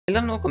Hello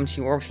and welcome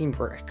to Orbiting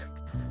Brick.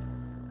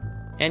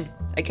 And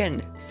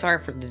again,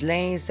 sorry for the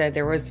delays,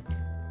 there was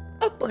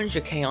a bunch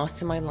of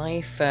chaos in my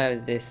life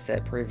this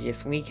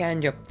previous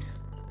weekend,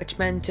 which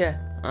meant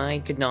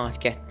I could not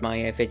get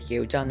my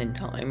video done in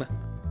time.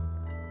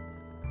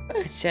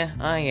 But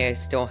I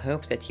still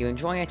hope that you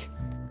enjoy it,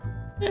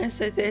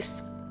 as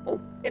it's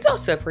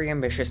also a pretty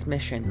ambitious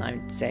mission, I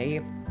would say.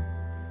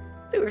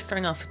 So we're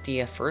starting off with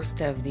the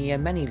first of the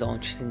many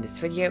launches in this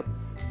video,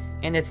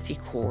 and it's the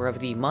core of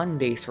the Mun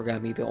base we're going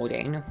to be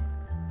building.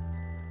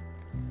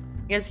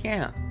 Yes,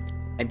 yeah,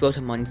 I built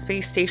a Mun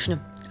space station,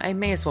 I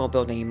may as well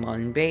build a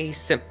Mun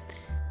base,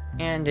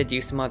 and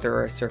do some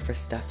other surface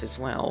stuff as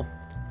well.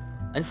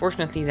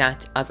 Unfortunately,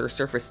 that other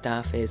surface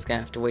stuff is going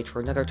to have to wait for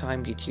another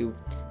time due to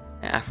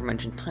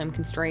aforementioned time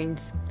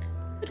constraints,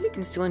 but we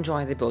can still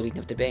enjoy the building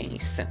of the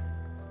base.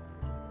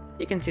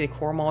 You can see the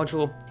core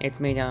module. It's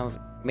made out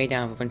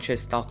of a bunch of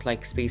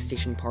stock-like space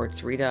station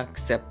parts,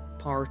 redux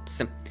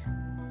parts,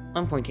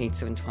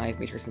 1.875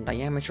 meters in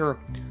diameter,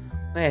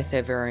 with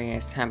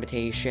various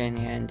habitation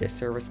and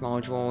service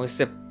modules.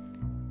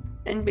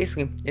 And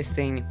basically, this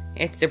thing,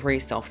 it's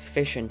pretty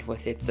self-sufficient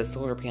with its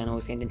solar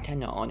panels and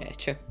antenna on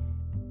it.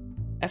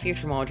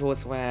 Future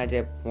modules will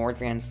add more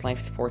advanced life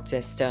support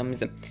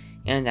systems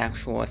and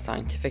actual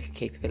scientific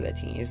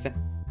capabilities.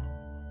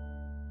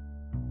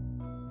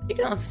 You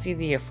can also see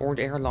the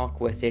forward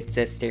airlock with its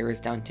stairs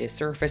down to the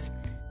surface.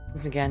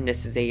 Once again,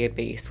 this is a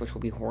base which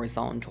will be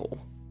horizontal.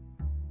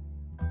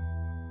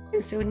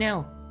 And so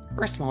now,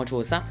 first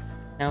module is up.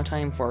 Now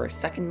time for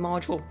second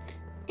module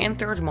and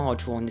third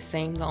module on the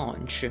same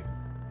launch.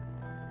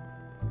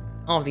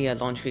 All the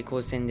launch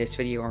vehicles in this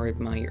video are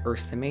my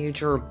Ursa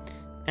Major,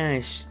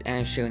 as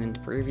shown in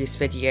the previous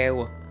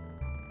video.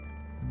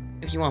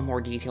 If you want more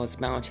details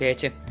about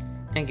it,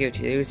 and go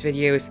to those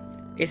videos.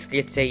 Basically,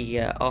 it's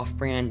a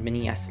off-brand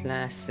mini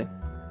S-Class.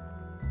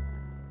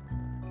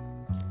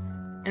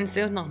 And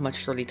so, not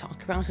much to really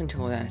talk about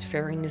until that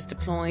fairing is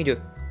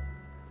deployed.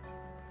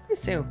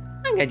 So,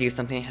 I'm gonna do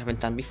something I haven't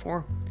done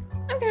before.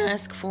 I'm gonna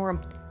ask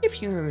for,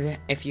 if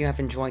you have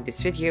enjoyed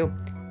this video,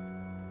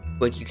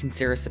 would you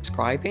consider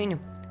subscribing?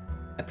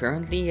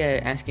 Apparently,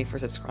 asking for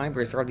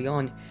subscribers early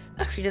on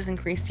actually does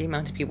increase the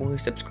amount of people who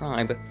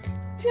subscribe.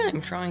 So yeah,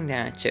 I'm trying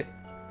that.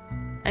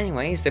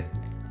 Anyways,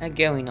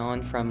 going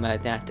on from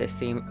that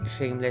same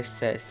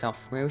shameless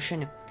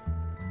self-promotion, you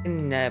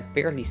can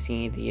barely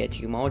see the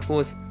two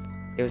modules.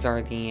 Those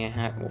are the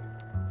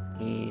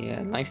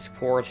life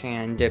support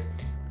and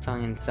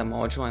science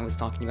module I was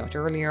talking about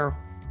earlier,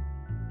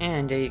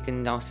 and you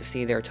can also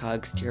see their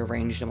tugs to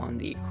arrange them on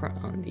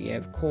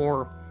the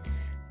core.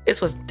 This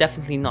was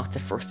definitely not the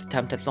first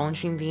attempt at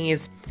launching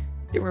these.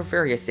 There were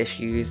various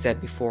issues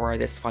before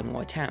this final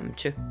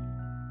attempt.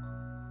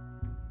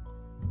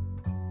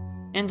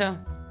 And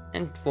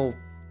well,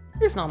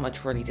 there's not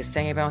much really to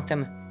say about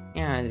them.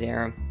 Yeah,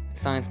 their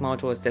science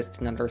module is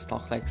just another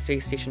stock-like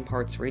space station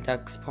parts,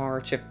 redux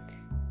part,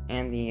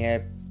 and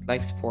the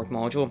life support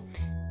module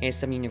is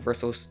some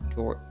universal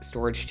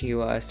storage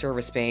to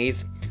service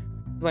bays,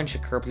 a bunch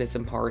of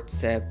Kerbalism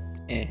parts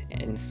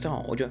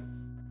installed.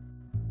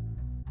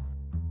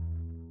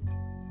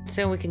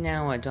 So we can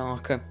now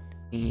dock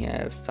the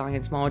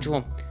science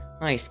module.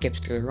 I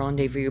skipped the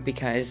rendezvous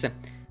because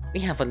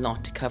we have a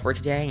lot to cover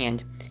today,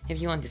 and if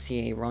you want to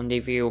see a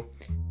rendezvous,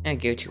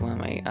 go to one of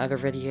my other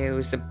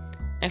videos.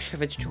 I actually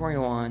have a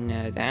tutorial on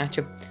that,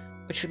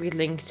 which should be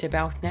linked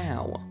about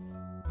now.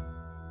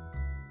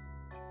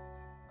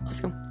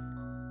 Also,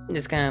 I'm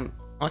just gonna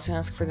also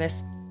ask for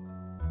this.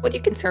 Would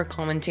you consider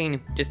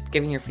commenting, just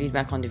giving your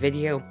feedback on the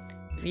video?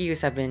 Views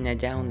have been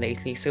down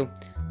lately, so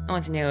I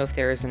want to know if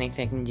there is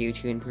anything I can do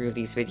to improve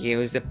these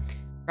videos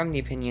from the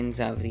opinions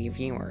of the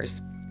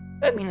viewers.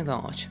 That would mean a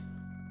lot.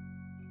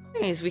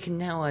 Anyways, we can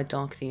now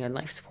dock the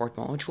life support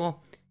module,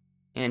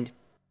 and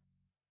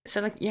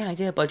so yeah, I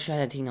did a bunch of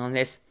editing on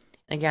this.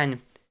 Again,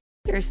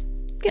 there's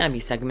gonna be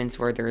segments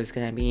where there's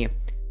gonna be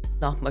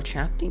not much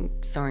happening,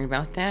 sorry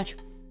about that.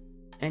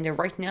 And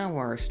right now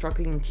we're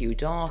struggling to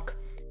dock,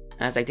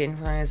 as I didn't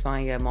realize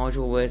my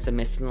module was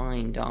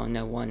misaligned on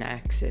one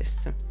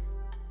axis.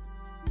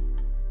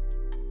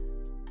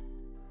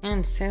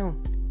 And so,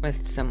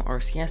 with some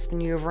RCS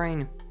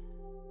maneuvering,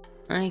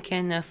 I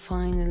can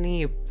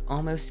finally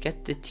almost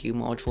get the two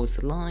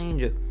modules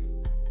aligned.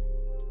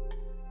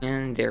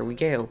 And there we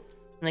go.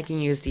 And I can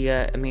use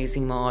the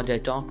amazing mod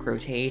dock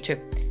rotate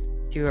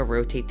to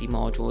rotate the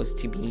modules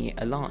to be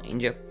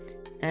aligned,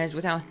 as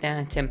without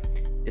that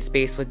the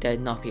space would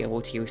not be able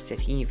to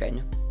sit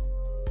even.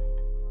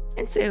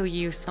 And so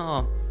you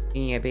saw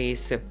the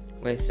base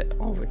with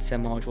all of its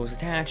modules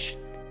attached.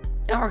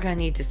 Now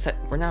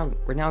we're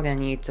now gonna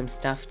need some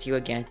stuff to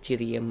get to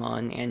the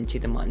Mun and to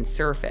the Mun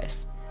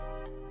surface.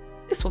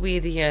 This will be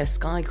the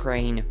sky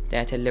crane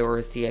that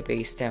lowers the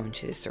base down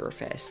to the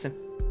surface.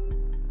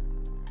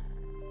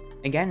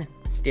 Again,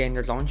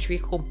 standard launch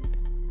vehicle,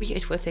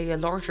 albeit with a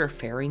larger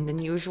fairing than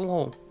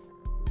usual,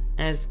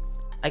 as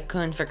I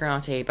couldn't figure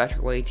out a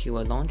better way to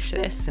launch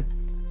this,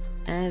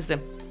 as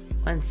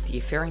once the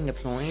fairing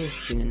deploys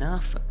soon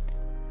enough,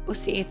 we'll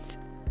see it's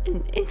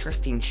an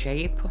interesting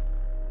shape.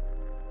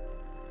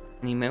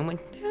 Any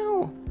moment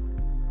now.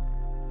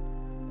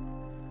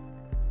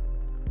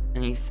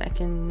 Any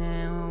second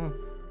now.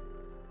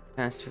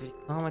 Past 50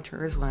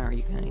 kilometers. Where are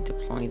you going to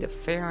deploy the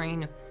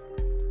fairing?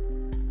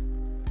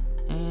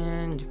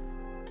 And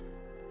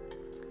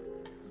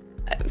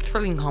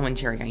thrilling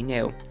commentary, I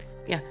know.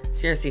 Yeah,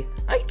 seriously,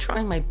 I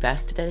tried my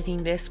best at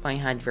editing this, but I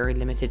had very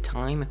limited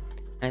time,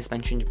 as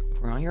mentioned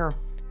prior.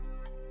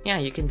 Yeah,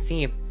 you can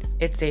see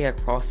it's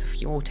across the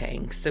fuel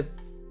tanks,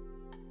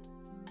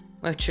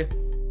 which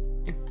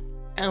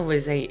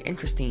was a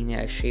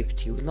interesting shape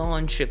to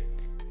launch.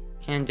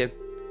 And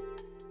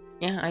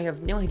yeah, I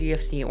have no idea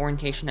if the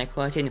orientation I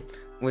put in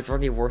was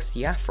really worth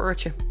the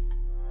effort.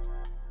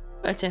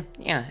 But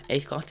yeah,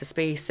 it got to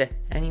space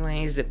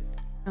anyways.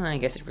 I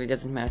guess it really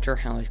doesn't matter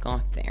how it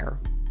got there.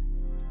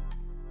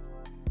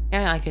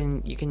 Yeah,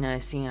 you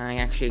can see I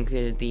actually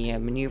included the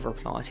maneuver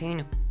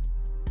plotting.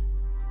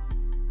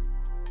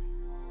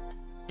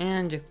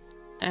 And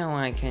now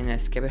I can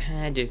skip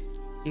ahead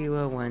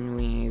to when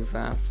we've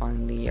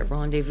finally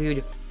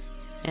rendezvoused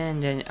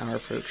and then are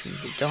approaching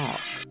the dock.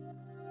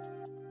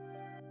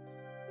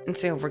 And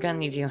so we're gonna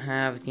need to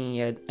have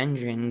the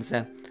engines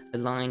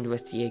aligned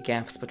with the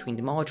gaps between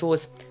the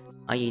modules,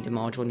 i.e. the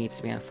module needs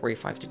to be at a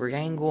 45-degree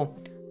angle,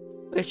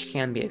 which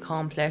can be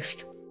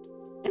accomplished.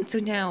 And so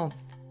now,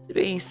 the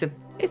base,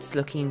 it's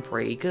looking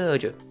pretty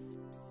good,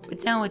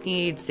 but now it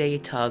needs a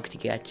tug to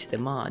get to the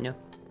Mun.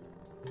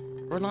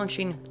 We're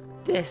launching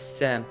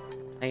this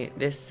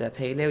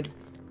payload,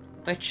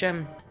 which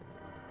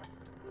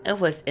it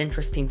was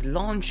interesting to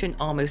launch an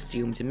almost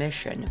doomed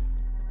mission.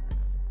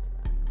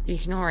 You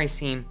can already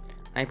see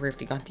I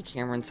briefly got the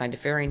camera inside the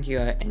fairing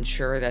to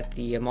ensure that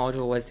the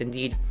module was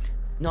indeed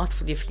not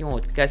fully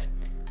fueled, because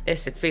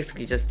it's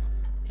basically just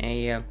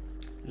a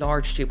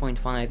large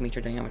 2.5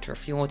 meter diameter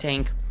fuel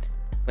tank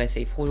with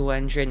a proto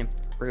engine,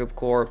 probe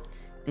core,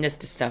 and this is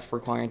the stuff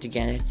required to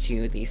get it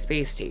to the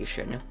space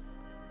station.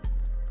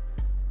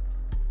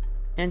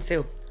 And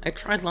so I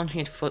tried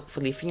launching it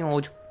fully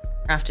fueled.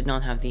 Craft did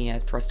not have the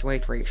thrust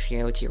weight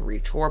ratio to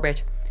reach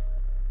orbit,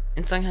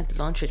 and so I had to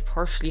launch it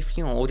partially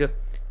fueled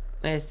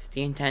with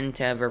the intent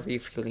of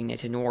refueling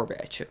it in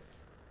orbit.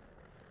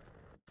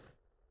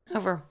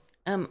 However,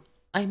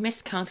 I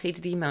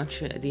miscalculated the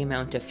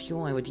amount of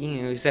fuel I would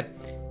use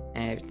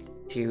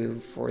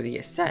for the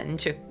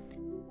ascent,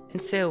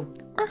 and so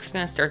we're actually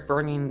going to start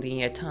burning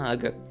the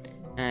tug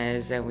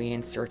as we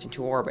insert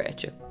into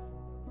orbit,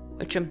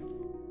 which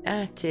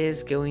that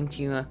is going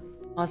to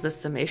cause us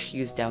some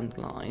issues down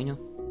the line.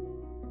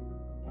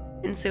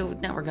 And so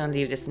now we're going to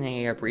leave this in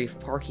a brief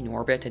parking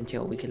orbit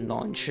until we can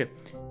launch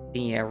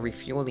the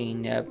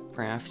refueling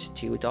craft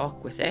to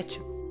dock with it,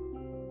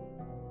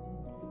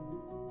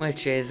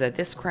 which is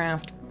this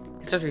craft.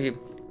 It's literally,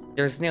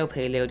 there's no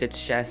payload,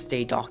 it's just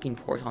a docking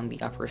port on the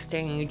upper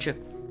stage,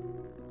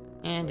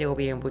 and it will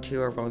be able to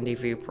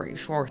rendezvous pretty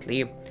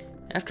shortly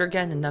after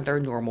again another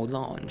normal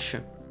launch.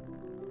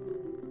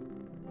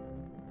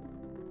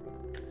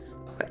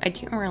 I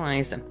do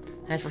realize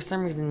that for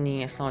some reason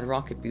the solid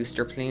rocket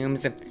booster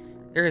plumes,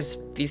 there's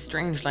these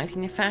strange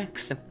lighting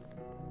effects,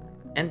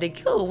 and they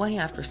go away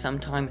after some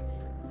time.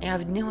 I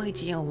have no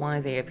idea why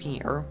they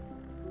appear.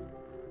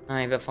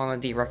 I've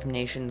followed the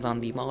recommendations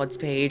on the mods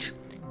page,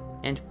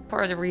 and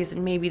part of the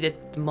reason may be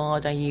that the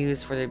mod I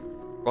use for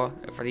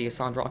the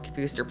solid rocket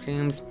booster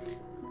plumes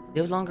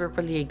no longer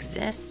really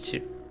exists.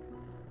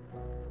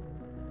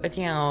 But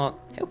yeah, I'll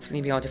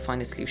hopefully be able to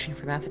find a solution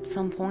for that at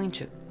some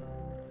point.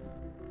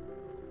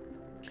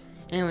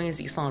 Anyways,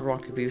 the solid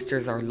rocket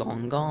boosters are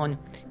long gone.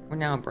 We're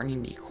now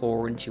burning the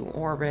core into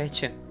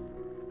orbit,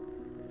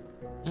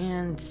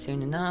 and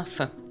soon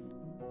enough,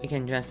 we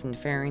can jettison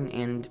fairing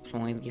and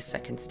deploy the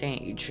second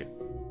stage.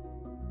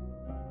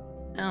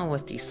 Now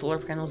with the solar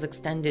panels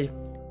extended,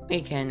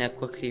 we can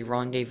quickly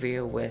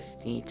rendezvous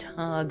with the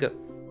tug.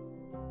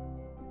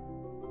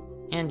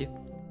 And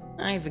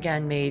I've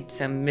again made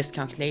some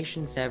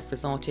miscalculations that have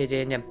resulted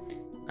in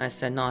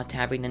us not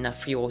having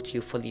enough fuel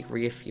to fully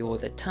refuel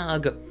the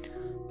tug,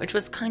 which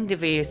was kind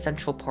of a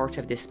central part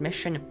of this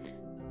mission,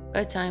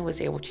 but I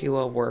was able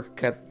to work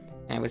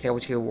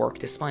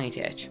despite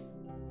it.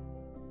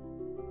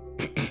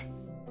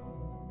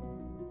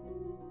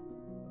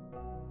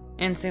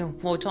 And so,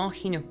 while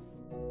docking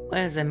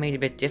was made a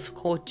bit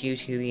difficult due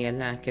to the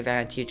lack of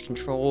attitude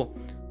control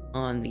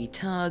on the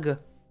tug,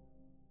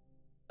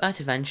 but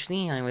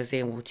eventually I was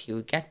able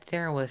to get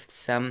there with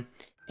some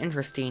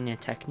interesting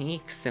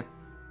techniques.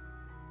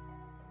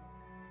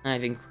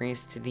 I've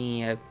increased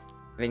the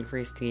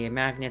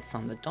magnets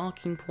on the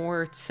docking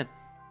ports,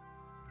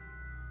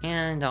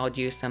 and I'll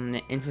do some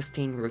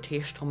interesting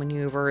rotational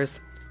maneuvers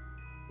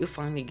to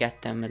finally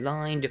get them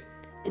aligned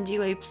and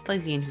do a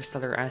slightly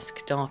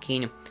interstellar-esque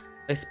docking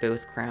with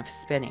both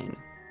crafts spinning.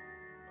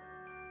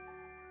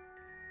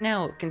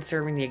 Now,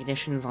 conserving the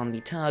ignitions on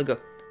the tug,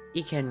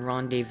 we can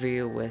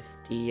rendezvous with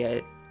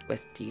the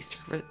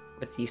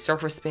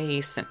surface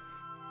base,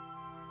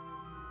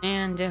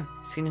 and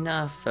soon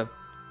enough,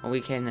 we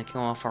can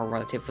kill off our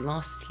relative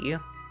velocity.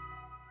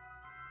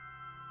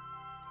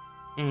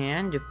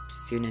 And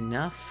soon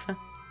enough,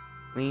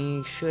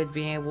 we should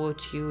be able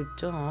to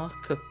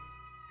dock.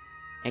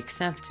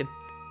 Except,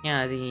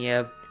 yeah,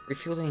 the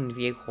refueling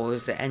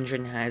vehicle's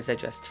engine has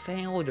just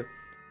failed.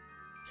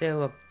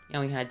 So, yeah,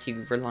 we had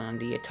to rely on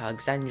the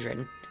tug's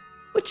engine,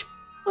 which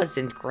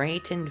wasn't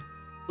great and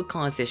would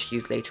cause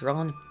issues later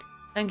on.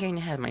 I'm getting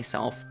ahead of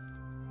myself.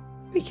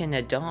 We can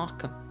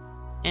dock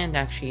and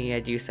actually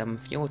do some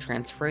fuel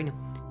transferring.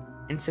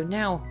 And so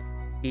now,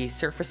 the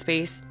surface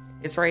base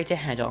is ready to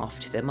head off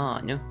to the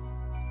Mun.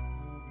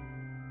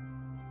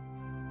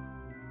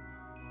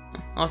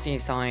 Also, you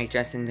saw I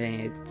just in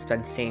the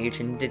spent stage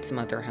and did some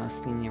other house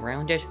cleaning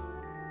around it.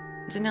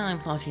 So now I'm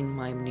plotting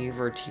my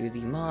maneuver to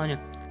the Mun.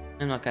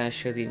 I'm not going to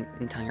show the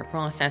entire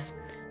process.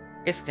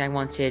 Basically, I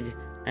wanted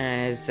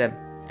as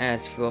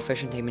fuel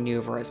efficient a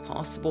maneuver as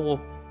possible,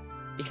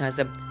 because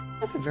I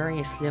have a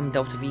very slim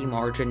delta V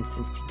margin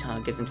since the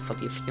tug isn't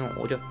fully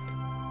fueled.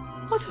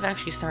 Also,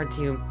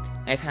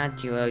 I've had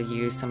to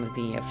use some of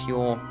the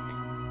fuel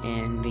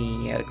in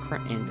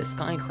the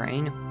sky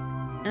crane,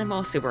 and I'm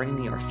also burning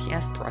the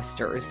RCS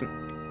thrusters,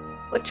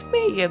 which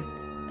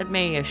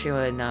may show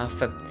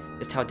enough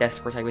just how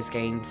desperate I was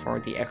getting for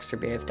the extra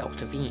bit of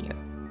delta V.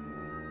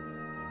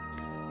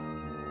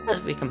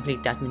 As we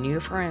complete that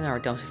maneuver and our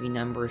delta V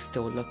numbers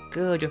still look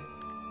good,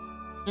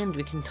 and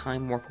we can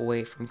time warp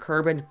away from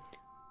Kerbal,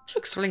 which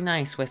looks really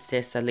nice with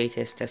this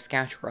latest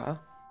Scatera.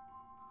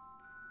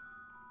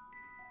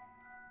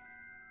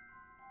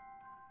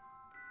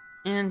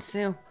 And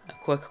so, a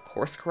quick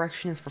course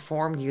correction is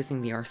performed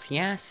using the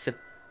RCS,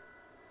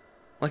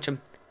 which,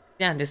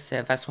 yeah, this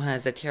vessel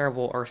has a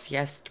terrible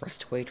RCS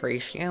thrust-to-weight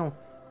ratio.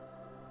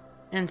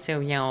 And so,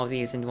 yeah, all of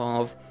these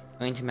involve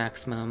going to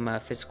maximum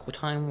physical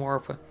time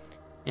warp,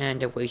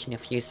 and waiting a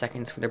few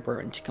seconds for the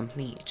burn to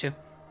complete.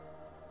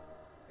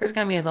 There's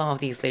gonna be a lot of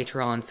these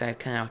later on, so I've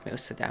cut out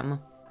most of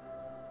them.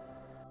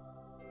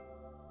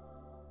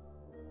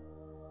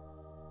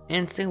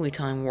 And so we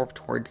time warp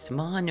towards the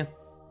Mun,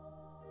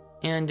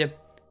 and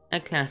a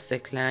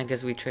classic lag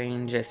as we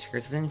change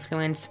spheres of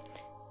influence,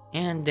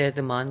 and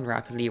the Mun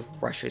rapidly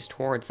rushes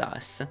towards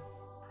us.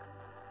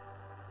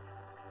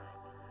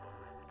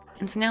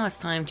 And so now it's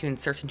time to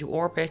insert into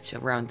orbit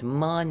around the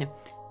Mun,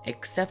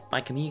 except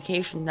my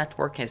communication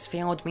network has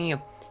failed me,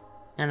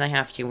 and I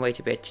have to wait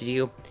a bit to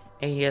do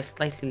a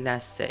slightly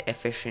less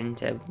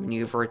efficient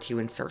maneuver to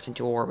insert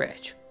into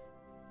orbit.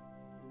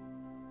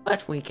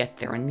 But we get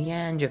there in the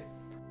end,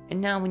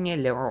 and now we need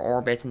to lower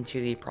orbit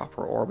into the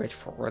proper orbit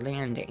for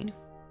landing.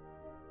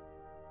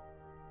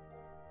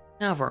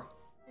 However,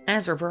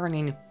 as we're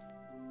burning,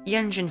 the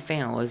engine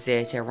fails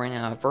to run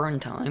out of burn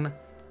time,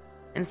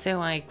 and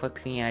so I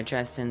quickly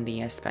jettison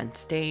the spent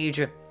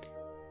stage,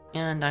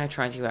 and I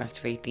try to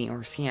activate the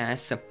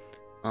RCS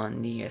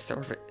on the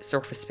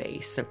surface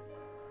base.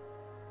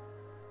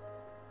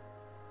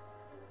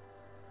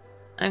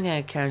 I'm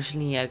gonna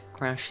casually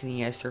crash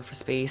the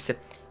surface base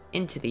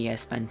into the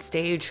spent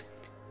stage.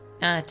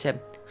 That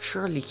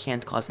surely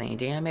can't cause any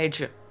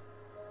damage.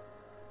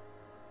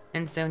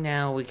 And so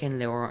now we can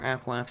lower our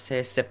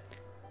aquapsis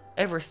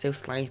ever so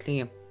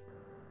slightly.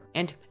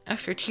 And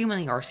after too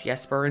many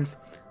RCS burns,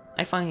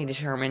 I finally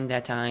determined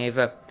that I've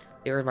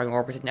lowered my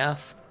orbit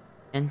enough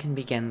and can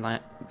begin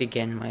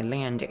my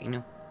landing.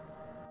 You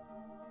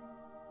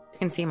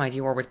can see my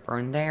deorbit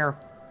burn there,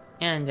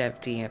 and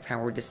the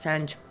power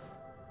descent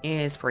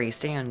is pretty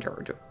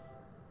standard.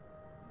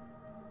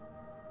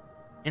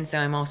 And so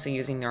I'm also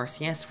using the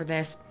RCS for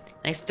this.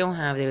 I still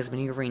have those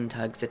maneuvering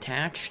tugs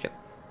attached.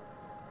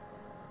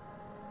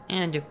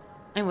 And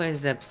I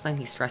was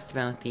slightly stressed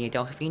about the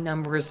delta V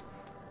numbers,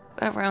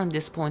 but around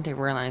this point I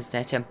realized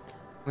that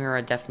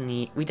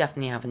we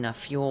definitely have enough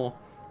fuel,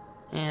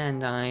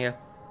 and I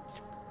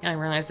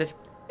realized that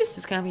this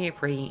is gonna be a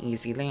pretty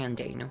easy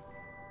landing.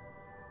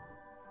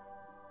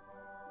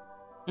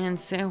 And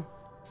so,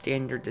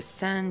 standard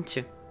descent,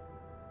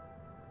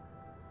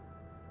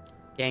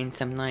 gain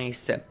some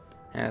nice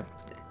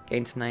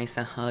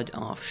HUD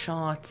off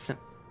shots.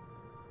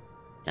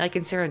 I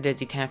considered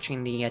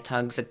detaching the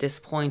tugs at this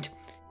point.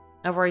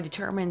 However, I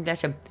determined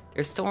that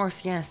there's still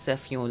RCS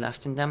fuel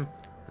left in them,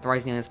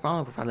 otherwise known as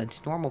propellant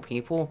to normal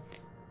people,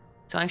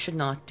 so I should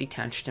not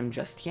detach them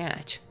just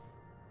yet.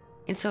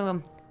 And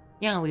so,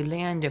 yeah, we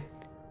land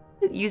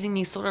using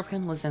these solar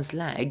panels as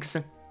legs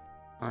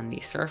on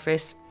the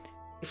surface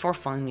before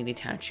finally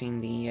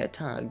detaching the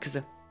tugs.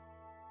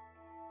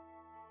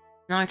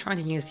 Now I tried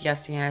to use the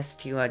SCS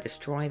to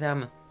destroy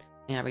them,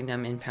 and having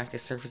them impact the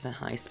surface at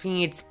high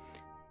speeds,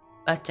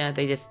 but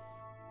they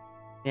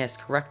just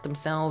correct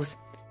themselves.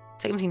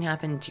 Same thing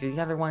happened to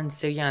the other one,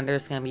 so yeah,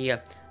 there's gonna be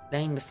a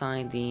lane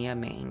beside the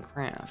main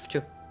craft.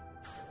 You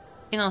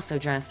can also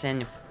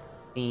jettison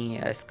the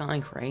sky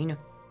crane.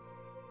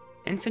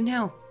 And so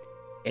now,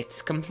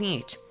 it's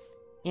complete.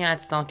 Yeah,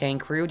 it's not getting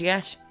crewed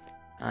yet.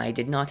 I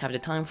did not have the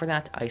time for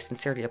that, I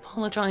sincerely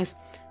apologize,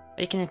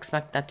 but you can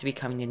expect that to be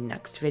coming in the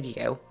next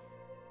video.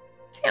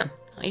 So yeah,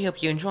 I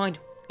hope you enjoyed,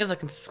 give us a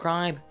like and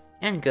subscribe,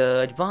 and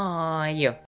goodbye!